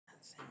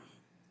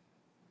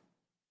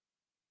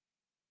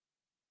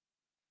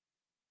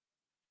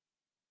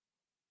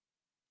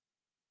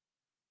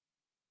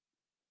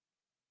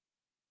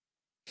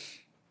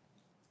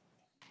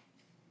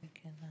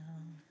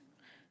can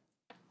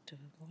do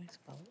a voice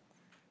vote.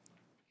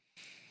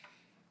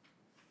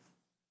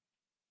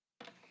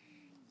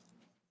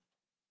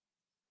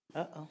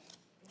 Uh-oh.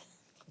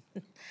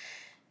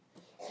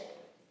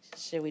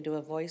 Should we do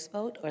a voice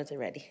vote or is it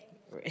ready?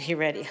 You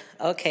ready?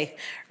 Okay,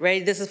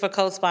 ready. This is for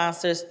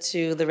co-sponsors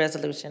to the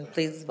resolution.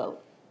 Please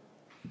vote.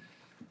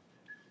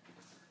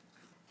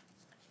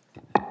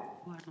 Oh,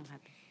 I don't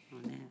have to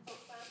on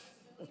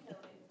that.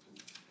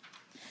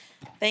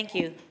 Thank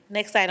you.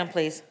 Next item,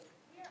 please.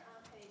 We are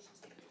on page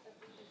 2 of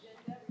the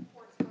agenda,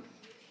 reports from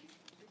committees.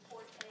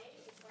 Report A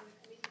is from the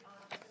Committee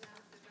on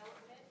Economic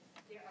Development.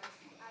 There are 2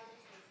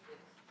 items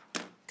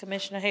listed.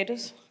 Commissioner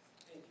Haters?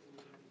 Thank you,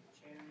 Madam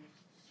Chair.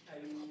 I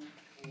move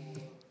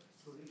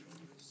for permission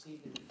to receive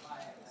and file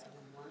item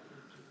 1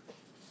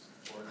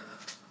 and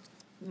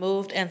 2.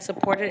 Moved and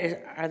supported.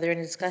 Are there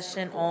any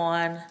discussion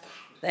on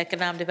the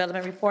economic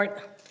development report?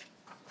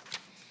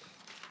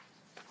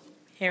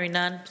 Hearing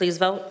none, please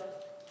vote.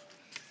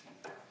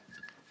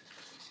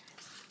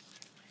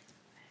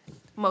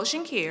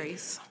 Motion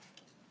carries.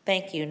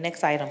 Thank you.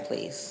 Next item,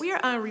 please. We are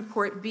on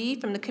Report B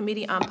from the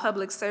Committee on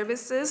Public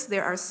Services.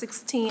 There are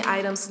 16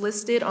 items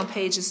listed on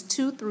pages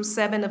 2 through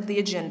 7 of the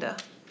agenda.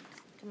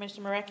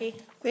 Commissioner Marecki?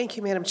 Thank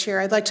you, Madam Chair.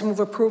 I'd like to move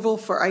approval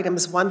for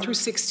items 1 through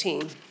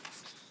 16.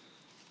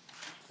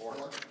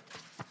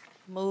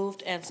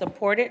 Moved and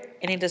supported.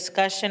 Any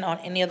discussion on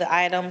any of the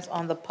items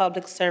on the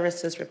public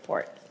services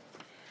report?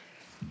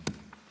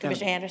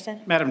 Commissioner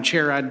Anderson? Madam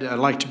Chair, I'd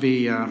like to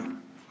be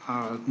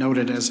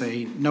noted as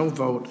a no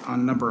vote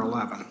on number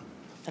 11.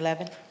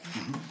 11?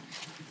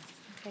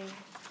 Okay.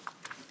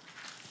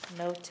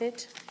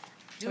 Noted.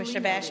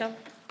 Commissioner Basham?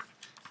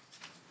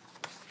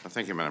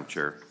 Thank you, Madam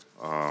Chair.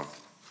 I'd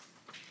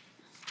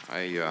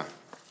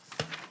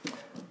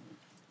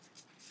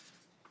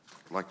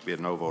like to be a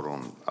no vote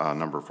on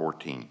number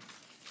 14.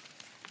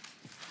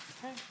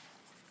 Okay.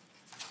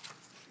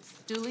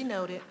 Duly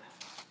noted.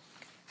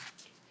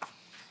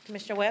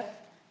 Commissioner Webb?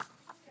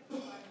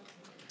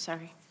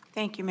 Sorry.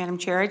 Thank you, Madam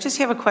Chair. I just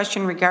have a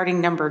question regarding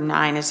number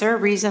 9. Is there a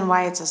reason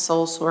why it's a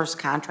sole source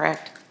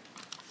contract?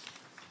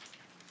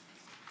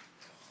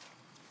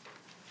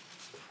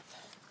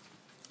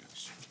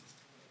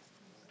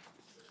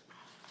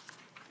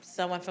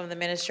 Someone from the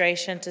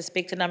administration to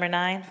speak to number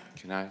 9?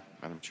 Can I,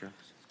 Madam Chair?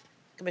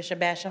 Commissioner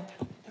Basham?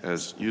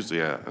 As usually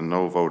a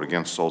no vote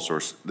against sole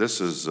source,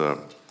 this is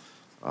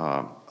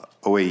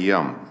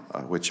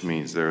OEM, which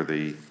means they're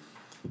the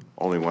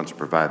only ones to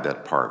provide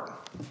that part,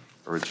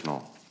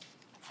 original.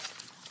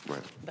 Right.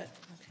 But,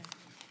 okay.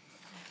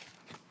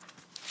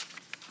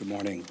 Good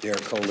morning,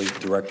 Derek Coley,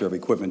 Director of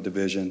Equipment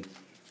Division.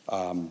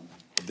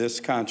 This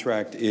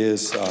contract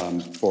is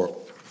for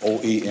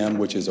OEM,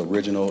 which is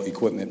original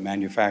equipment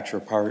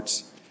manufacturer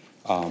parts.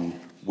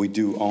 We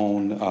do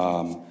own,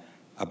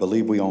 I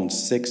believe we own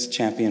 6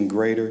 Champion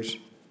graders,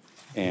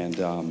 and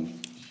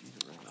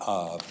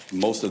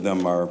most of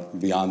them are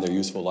beyond their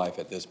useful life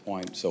at this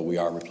point, so we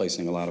are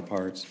replacing a lot of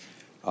parts.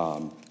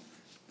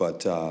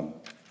 But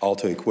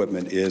Alta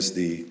Equipment is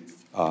the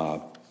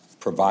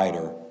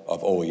provider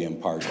of OEM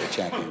parts for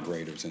Champion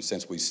graders, and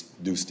since we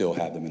do still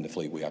have them in the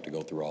fleet, we have to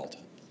go through Alta.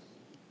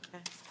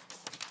 Okay.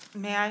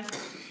 May I?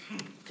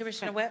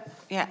 Commissioner Webb?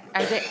 Yeah.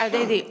 Are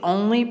they the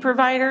only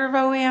provider of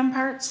OEM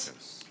parts?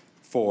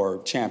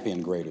 For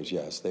Champion graders,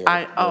 yes. They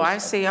are, I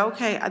see.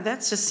 Okay. That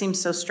just seems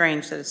so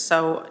strange that it's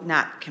so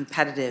not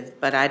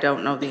competitive, but I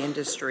don't know the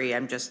industry.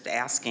 I'm just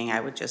asking. I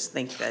would just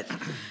think that,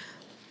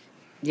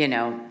 you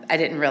know, I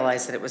didn't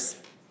realize that it was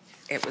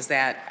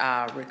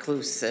that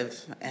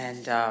reclusive,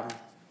 and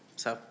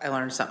so I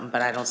learned something,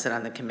 but I don't sit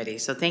on the committee.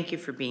 So thank you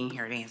for being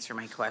here to answer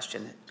my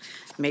question.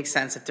 It makes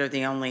sense if they're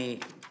the only,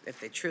 if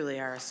they truly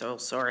are a sole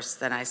source,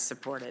 then I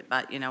support it.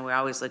 But, you know, we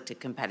always look to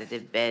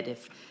competitive bid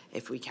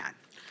if we can.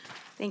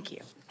 Thank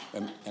you.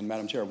 And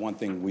Madam Chair, one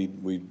thing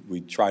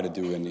we try to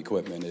do in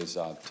equipment is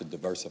to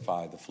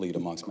diversify the fleet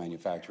amongst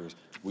manufacturers.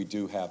 We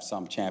do have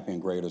some Champion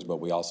graders,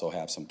 but we also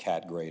have some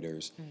CAT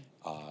graders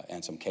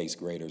and some Case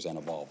graders and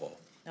a Volvo.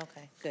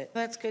 Okay, good.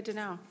 That's good to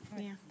know.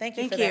 Yeah. Thank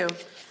you for Thank you.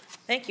 that.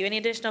 Thank you. Any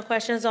additional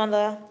questions on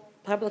the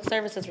public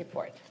services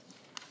report?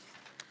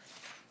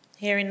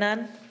 Hearing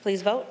none,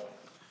 please vote.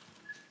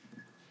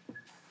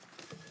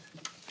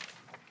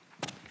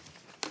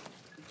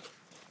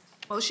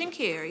 Motion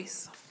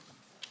carries.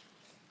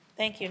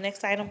 Thank you.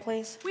 Next item,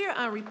 please. We are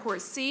on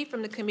Report C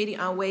from the Committee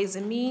on Ways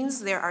and Means.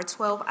 There are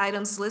 12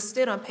 items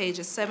listed on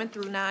pages 7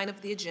 through 9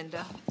 of the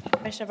agenda.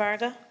 Commissioner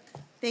Varga?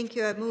 Thank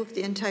you. I move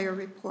the entire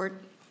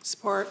report.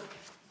 Support.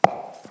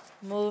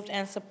 Moved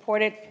and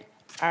supported.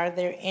 Are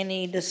there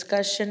any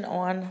discussion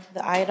on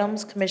the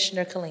items?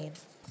 Commissioner Killeen.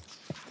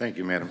 Thank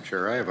you, Madam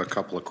Chair. I have a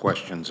couple of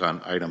questions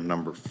on item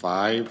number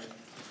 5.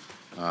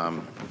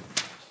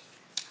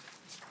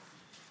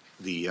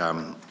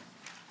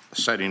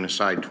 Setting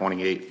aside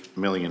 $28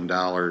 million,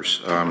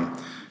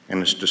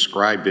 and it's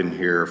described in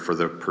here for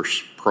the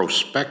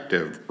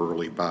prospective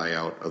early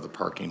buyout of the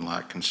parking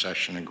lot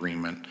concession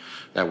agreement.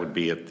 That would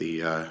be at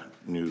the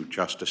new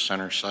Justice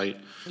Center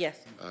site. Yes.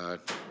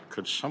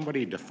 Could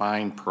somebody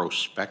define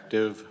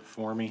prospective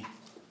for me?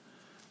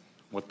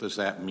 What does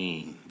that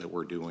mean, that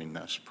we're doing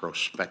this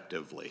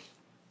prospectively?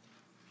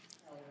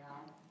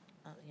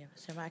 Oh, yeah,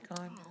 is your mic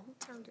on?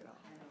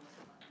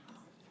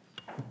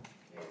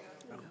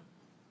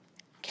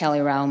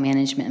 Kelly Rao,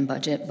 Management and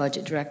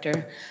Budget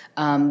Director.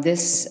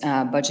 This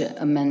budget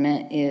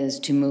amendment is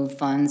to move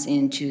funds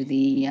into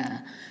the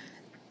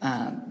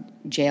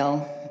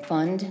jail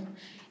fund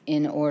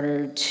in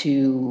order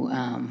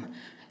to,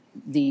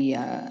 the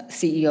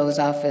CEO's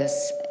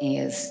office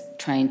is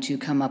trying to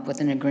come up with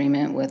an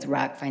agreement with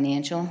Rock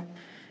Financial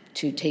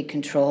to take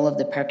control of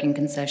the parking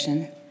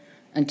concession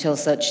until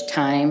such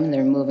time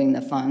they're moving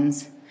the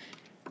funds.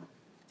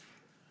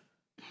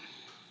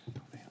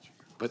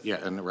 But yeah,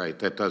 and right,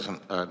 that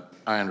doesn't,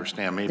 I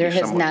understand, maybe There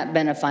has someone. not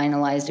been a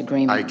finalized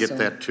agreement. I get so-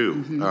 that too.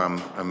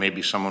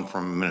 Maybe someone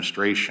from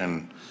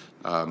administration,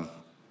 not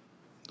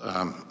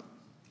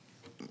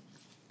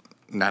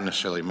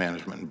necessarily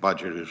management and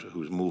budget,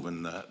 who's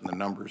moving the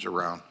numbers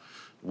around.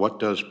 What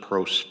does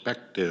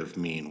prospective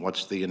mean?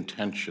 What's the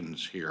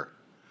intentions here?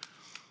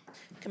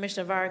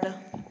 Commissioner Varga?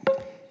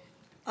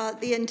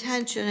 The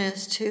intention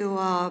is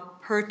to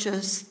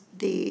purchase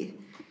the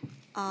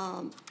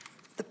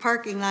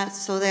parking lot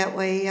so that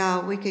way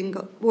we can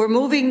go, we're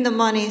moving the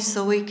money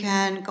so we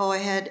can go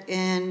ahead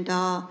and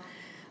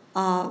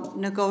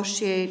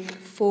negotiate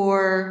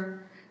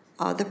for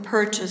the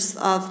purchase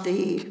of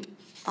the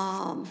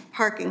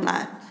parking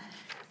lot.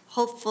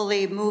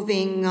 Hopefully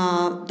moving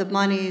the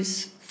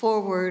monies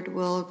forward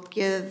will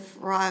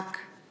give Rock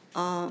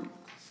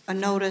a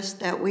notice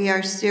that we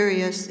are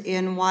serious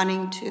in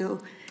wanting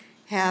to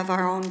have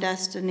our own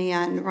destiny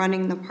on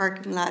running the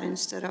parking lot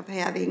instead of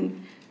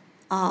having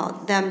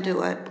them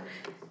do it.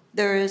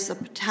 There is a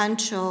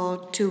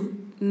potential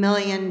 $2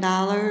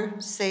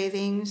 million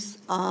savings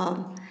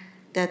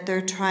that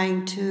they're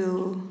trying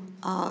to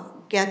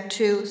get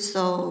to,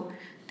 so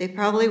they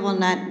probably will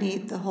not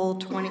need the whole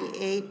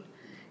 28.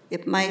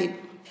 It might,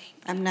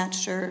 I'm not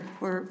sure,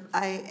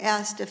 I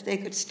asked if they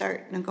could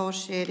start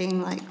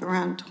negotiating like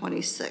around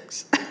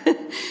 26.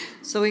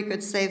 So we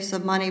could save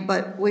some money,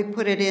 but we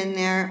put it in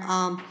there.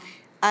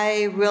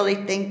 I really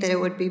think that it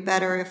would be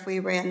better if we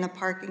ran the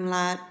parking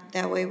lot.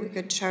 That way we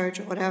could charge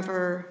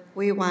whatever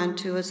we want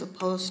to as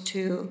opposed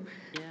to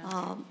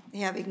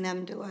having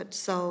them do it.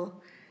 So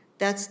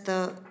that's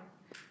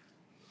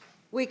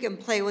we can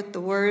play with the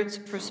words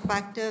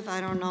perspective. I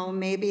don't know,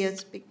 maybe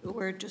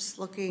we're just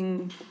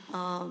looking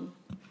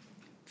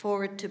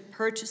forward to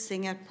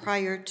purchasing it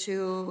prior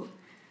to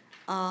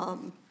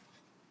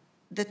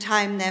the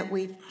time that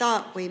we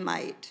thought we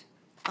might.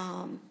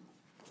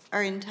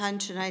 Our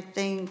intention, I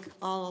think,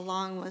 all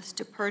along was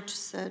to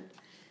purchase it,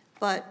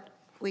 but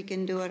we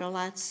can do it a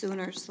lot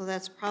sooner, so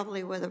that's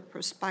probably where the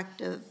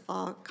perspective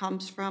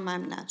comes from.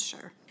 I'm not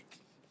sure.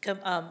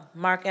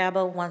 Mark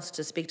Abel wants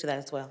to speak to that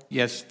as well.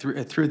 Yes,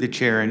 through the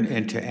chair,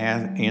 and to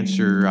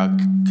answer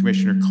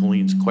Commissioner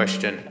Colleen's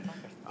question,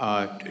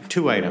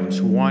 two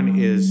items. One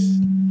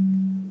is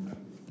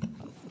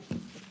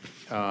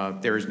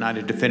there is not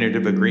a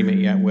definitive agreement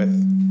yet with,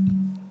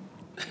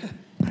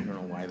 I don't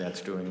know why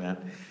that's doing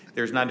that.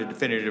 There's not a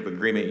definitive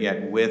agreement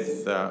yet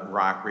with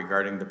Rock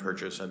regarding the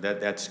purchase, and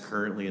that's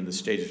currently in the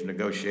stage of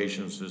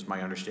negotiations, is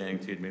my understanding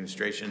to the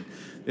administration.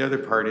 The other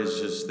part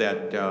is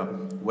that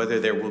whether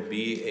there will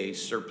be a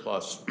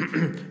surplus,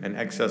 an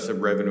excess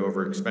of revenue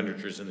over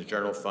expenditures in the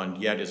general fund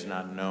yet is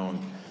not known.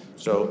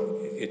 So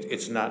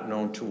it's not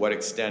known to what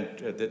extent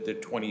that the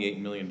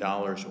 $28 million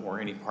or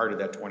any part of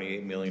that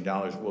 $28 million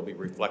will be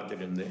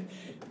reflected in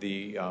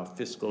the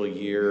fiscal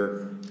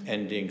year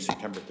ending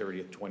September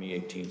 30th,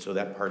 2018. So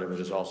that part of it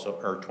is also,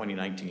 or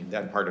 2019,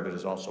 that part of it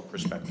is also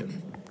prospective.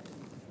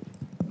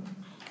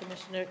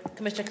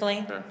 Commissioner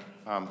Killeen? Sure.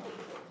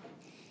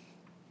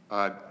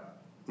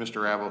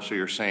 Mr. Abel, so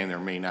you're saying there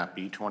may not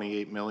be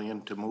 28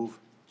 million to move?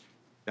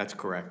 That's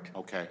correct.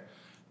 Okay.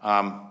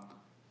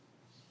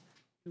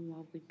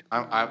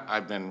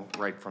 I've been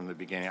right from the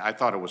beginning. I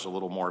thought it was a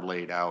little more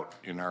laid out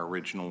in our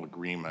original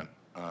agreement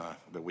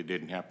that we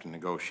didn't have to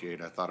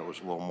negotiate. I thought it was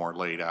a little more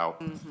laid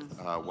out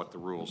what the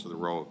rules of the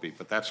road would be,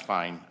 but that's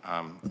fine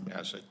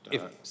as it.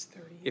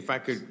 If I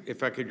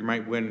could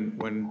remind,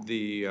 when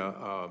the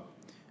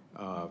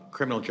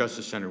Criminal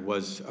Justice Center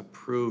was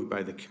approved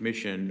by the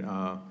commission,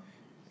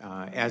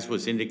 as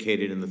was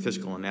indicated in the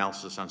fiscal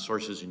analysis on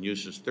sources and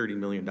uses, $30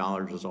 million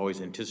was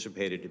always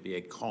anticipated to be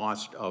a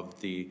cost of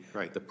the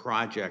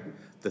project.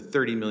 The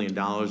 $30 million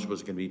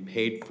was going to be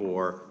paid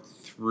for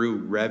through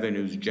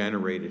revenues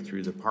generated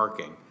through the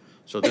parking.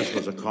 So this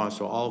was a cost.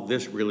 So all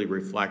this really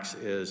reflects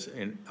is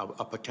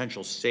a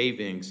potential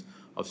savings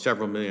of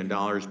several $1 million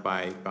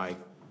by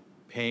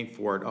paying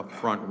for it up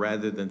front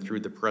rather than through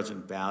the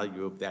present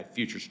value of that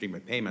future stream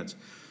of payments.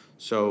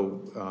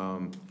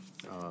 So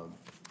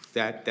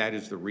that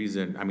is the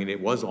reason. I mean,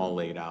 it was all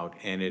laid out,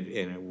 and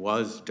it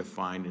was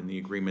defined in the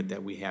agreement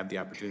that we have the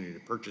opportunity to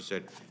purchase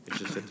it. It's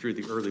just that through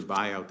the early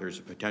buyout, there's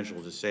a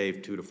potential to save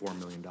 $2 to $4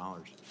 million.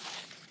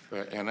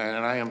 And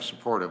I am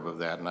supportive of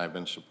that, and I've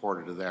been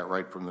supportive of that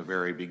right from the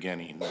very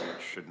beginning.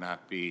 It should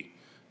not be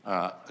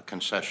a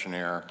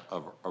concessionaire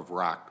of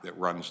Rock that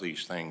runs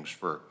these things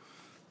for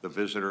the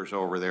visitors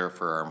over there,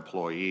 for our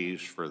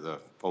employees, for the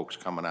folks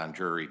coming on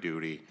jury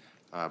duty,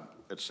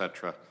 et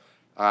cetera.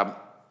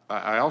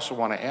 I also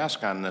want to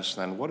ask on this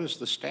then, what is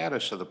the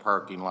status of the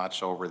parking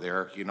lots over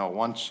there? You know,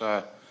 once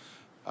the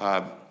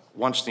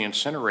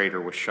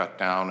incinerator was shut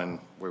down and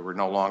we were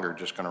no longer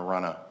just going to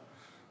run a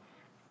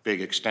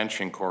big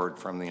extension cord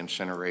from the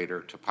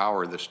incinerator to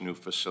power this new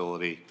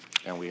facility,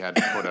 and we had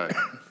to put a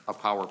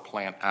power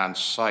plant on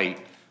site,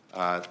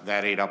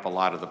 that ate up a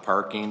lot of the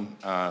parking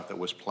that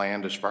was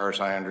planned, as far as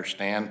I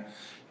understand.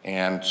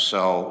 And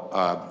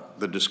so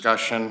the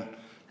discussion,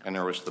 and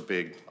there was the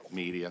big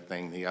media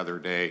thing the other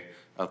day,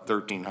 of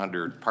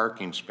 1,300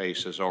 parking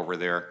spaces over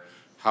there.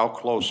 How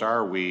close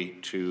are we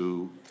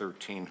to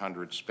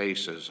 1,300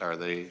 spaces? Are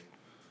they,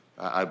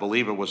 I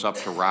believe it was up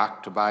to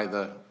Rock to buy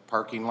the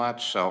parking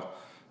lots, so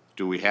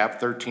do we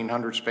have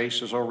 1,300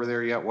 spaces over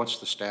there yet? What's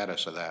the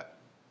status of that?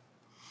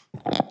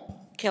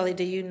 Kelly,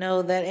 do you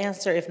know that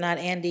answer? If not,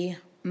 Andy?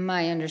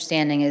 My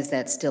understanding is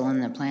that's still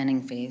in the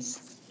planning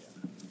phase.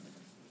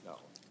 No.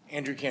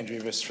 Andrew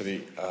Kandrivas for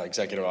the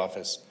Executive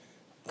Office.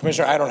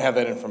 Commissioner, I don't have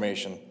that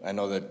information. I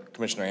know that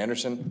Commissioner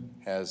Anderson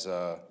has,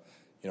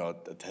 you know,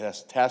 a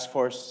task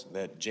force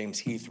that James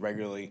Heath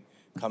regularly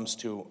comes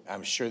to.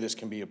 I'm sure this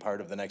can be a part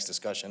of the next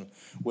discussion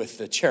with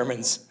the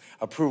chairman's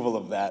approval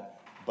of that.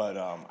 But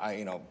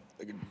you know,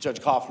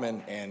 Judge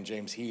Kaufman and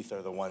James Heath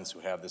are the ones who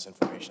have this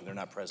information. They're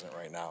not present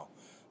right now.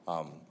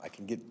 I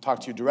can talk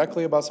to you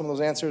directly about some of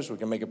those answers. We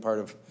can make it part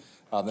of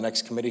the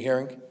next committee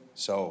hearing.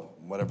 So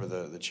whatever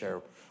the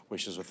chair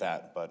wishes with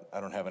that, but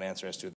I don't have an answer as to